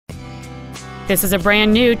This is a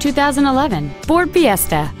brand new 2011 Ford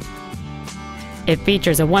Fiesta. It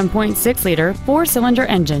features a 1.6-liter four-cylinder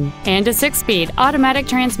engine and a 6-speed automatic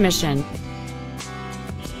transmission.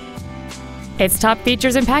 Its top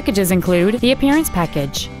features and packages include the appearance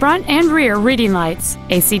package, front and rear reading lights,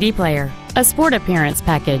 a CD player, a sport appearance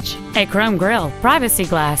package, a chrome grille, privacy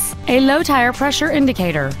glass, a low tire pressure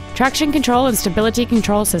indicator, traction control and stability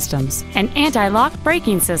control systems, an anti-lock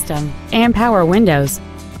braking system, and power windows.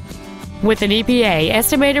 With an EPA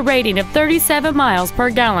estimated rating of 37 miles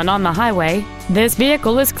per gallon on the highway, this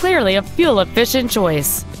vehicle is clearly a fuel-efficient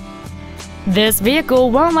choice. This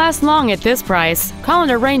vehicle won't last long at this price. Call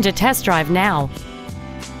and arrange a test drive now.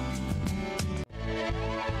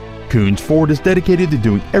 Koons Ford is dedicated to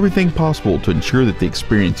doing everything possible to ensure that the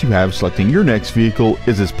experience you have selecting your next vehicle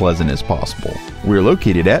is as pleasant as possible. We're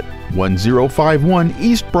located at 1051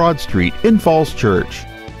 East Broad Street in Falls Church.